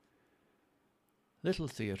Little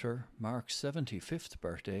Theatre marks 75th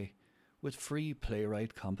birthday with free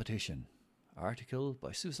playwright competition. Article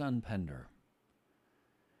by Suzanne Pender.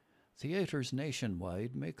 Theatres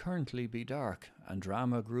nationwide may currently be dark and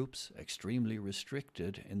drama groups extremely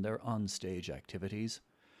restricted in their on-stage activities,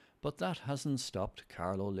 but that hasn't stopped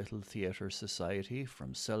Carlow Little Theatre Society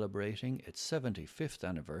from celebrating its 75th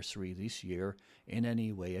anniversary this year in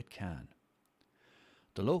any way it can.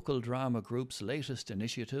 The local drama group's latest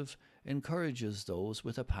initiative encourages those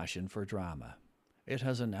with a passion for drama. It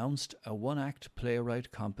has announced a one-act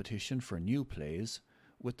playwright competition for new plays,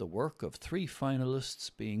 with the work of 3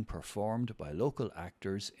 finalists being performed by local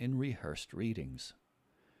actors in rehearsed readings.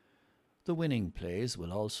 The winning plays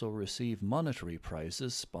will also receive monetary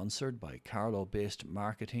prizes sponsored by Carlow-based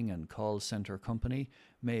marketing and call centre company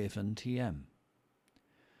Maven TM.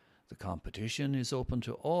 The competition is open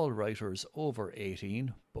to all writers over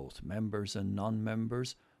 18, both members and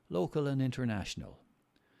non-members, local and international.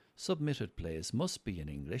 Submitted plays must be in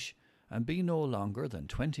English and be no longer than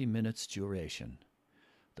 20 minutes duration.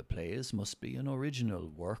 The plays must be an original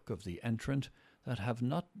work of the entrant that have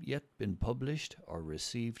not yet been published or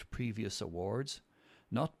received previous awards,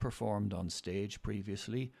 not performed on stage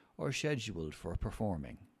previously or scheduled for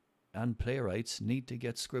performing. And playwrights need to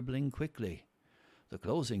get scribbling quickly. The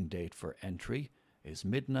closing date for entry is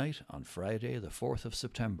midnight on Friday the 4th of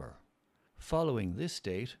September. Following this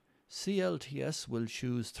date, CLTS will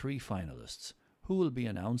choose 3 finalists, who will be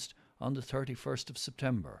announced on the 31st of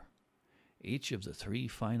September. Each of the 3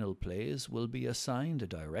 final plays will be assigned a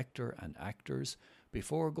director and actors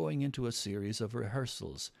before going into a series of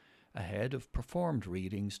rehearsals ahead of performed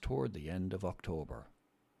readings toward the end of October.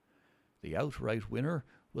 The outright winner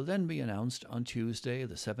will then be announced on Tuesday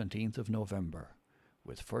the 17th of November,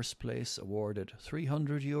 with first place awarded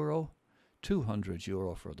 €300,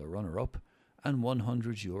 €200 for the runner-up and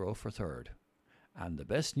 €100 for third. And the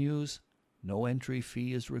best news, no entry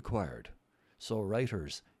fee is required, so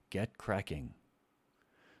writers, get cracking.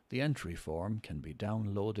 The entry form can be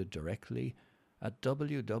downloaded directly at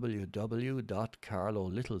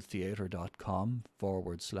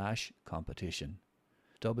www.carlowlittletheatre.com/competition,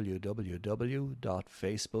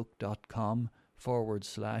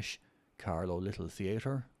 www.facebook.com/Carlow Little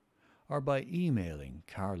Theatre, or by emailing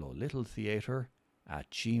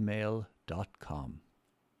carlowlittletheatre@gmail.com.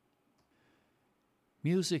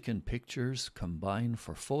 Music and pictures combine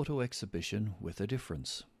for photo exhibition with a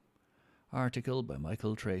difference. Article by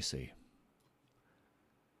Michael Tracy.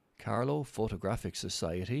 Carlow Photographic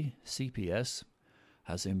Society, CPS,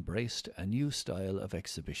 has embraced a new style of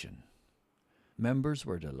exhibition. Members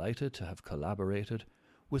were delighted to have collaborated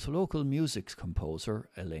with local music composer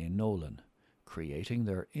Elaine Nolan, creating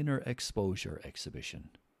their Inner Exposure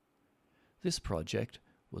exhibition. This project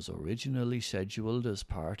was originally scheduled as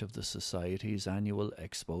part of the Society's annual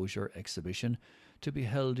Exposure exhibition to be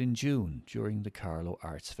held in June during the Carlow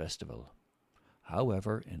Arts Festival.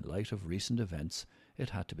 However, in light of recent events,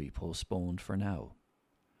 it had to be postponed for now.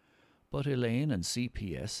 But Elaine and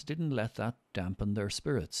CPS didn't let that dampen their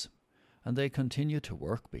spirits, and they continued to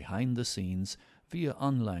work behind the scenes via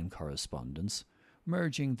online correspondence,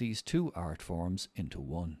 merging these 2 art forms into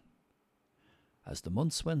one. As the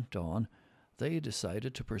months went on, they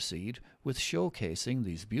decided to proceed with showcasing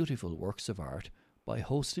these beautiful works of art by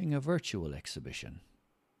hosting a virtual exhibition.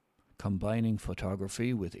 Combining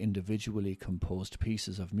photography with individually composed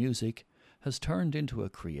pieces of music has turned into a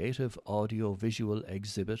creative audio-visual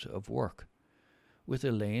exhibit of work, with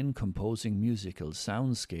Elaine composing musical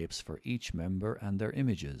soundscapes for each member and their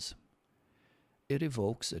images. It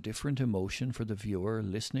evokes a different emotion for the viewer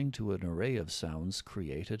listening to an array of sounds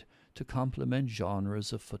created to complement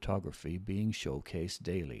genres of photography being showcased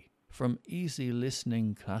daily, from easy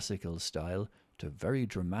listening classical style to very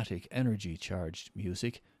dramatic energy-charged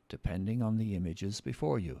music depending on the images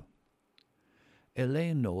before you.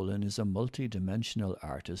 Elaine Nolan is a multi-dimensional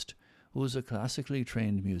artist who is a classically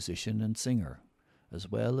trained musician and singer, as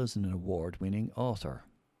well as an award-winning author.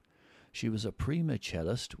 She was a prima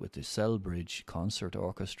cellist with the Selbridge Concert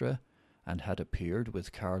Orchestra and had appeared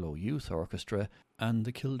with Carlow Youth Orchestra and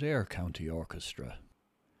the Kildare County Orchestra.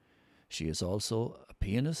 She is also a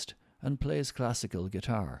pianist and plays classical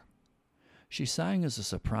guitar. She sang as a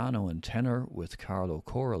soprano and tenor with Carlow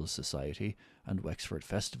Choral Society and Wexford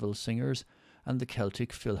Festival Singers and the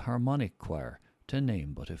Celtic Philharmonic Choir, to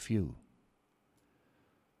name but a few.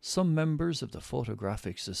 Some members of the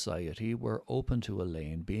Photographic Society were open to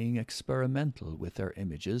Elaine being experimental with their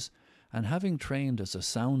images, and having trained as a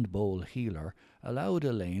sound bowl healer, allowed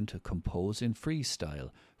Elaine to compose in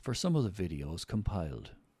freestyle for some of the videos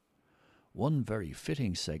compiled. One very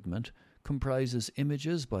fitting segment comprises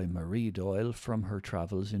images by Marie Doyle from her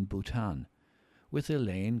travels in Bhutan, with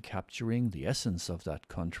Elaine capturing the essence of that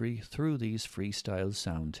country through these freestyle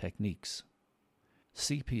sound techniques.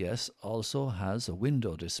 CPS also has a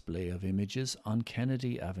window display of images on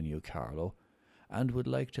Kennedy Avenue, Carlow, and would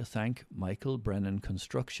like to thank Michael Brennan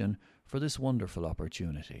Construction for this wonderful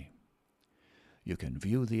opportunity. You can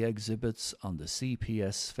view the exhibits on the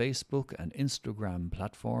CPS Facebook and Instagram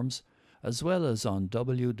platforms, as well as on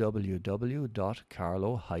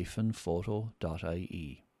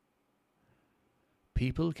www.carlow-photo.ie.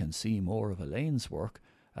 People can see more of Elaine's work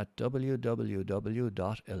at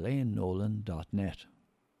www.elainenolan.net.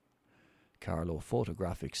 Carlow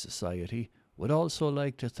Photographic Society would also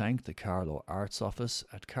like to thank the Carlow Arts Office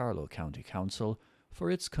at Carlow County Council for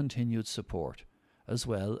its continued support, as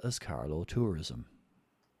well as Carlow Tourism.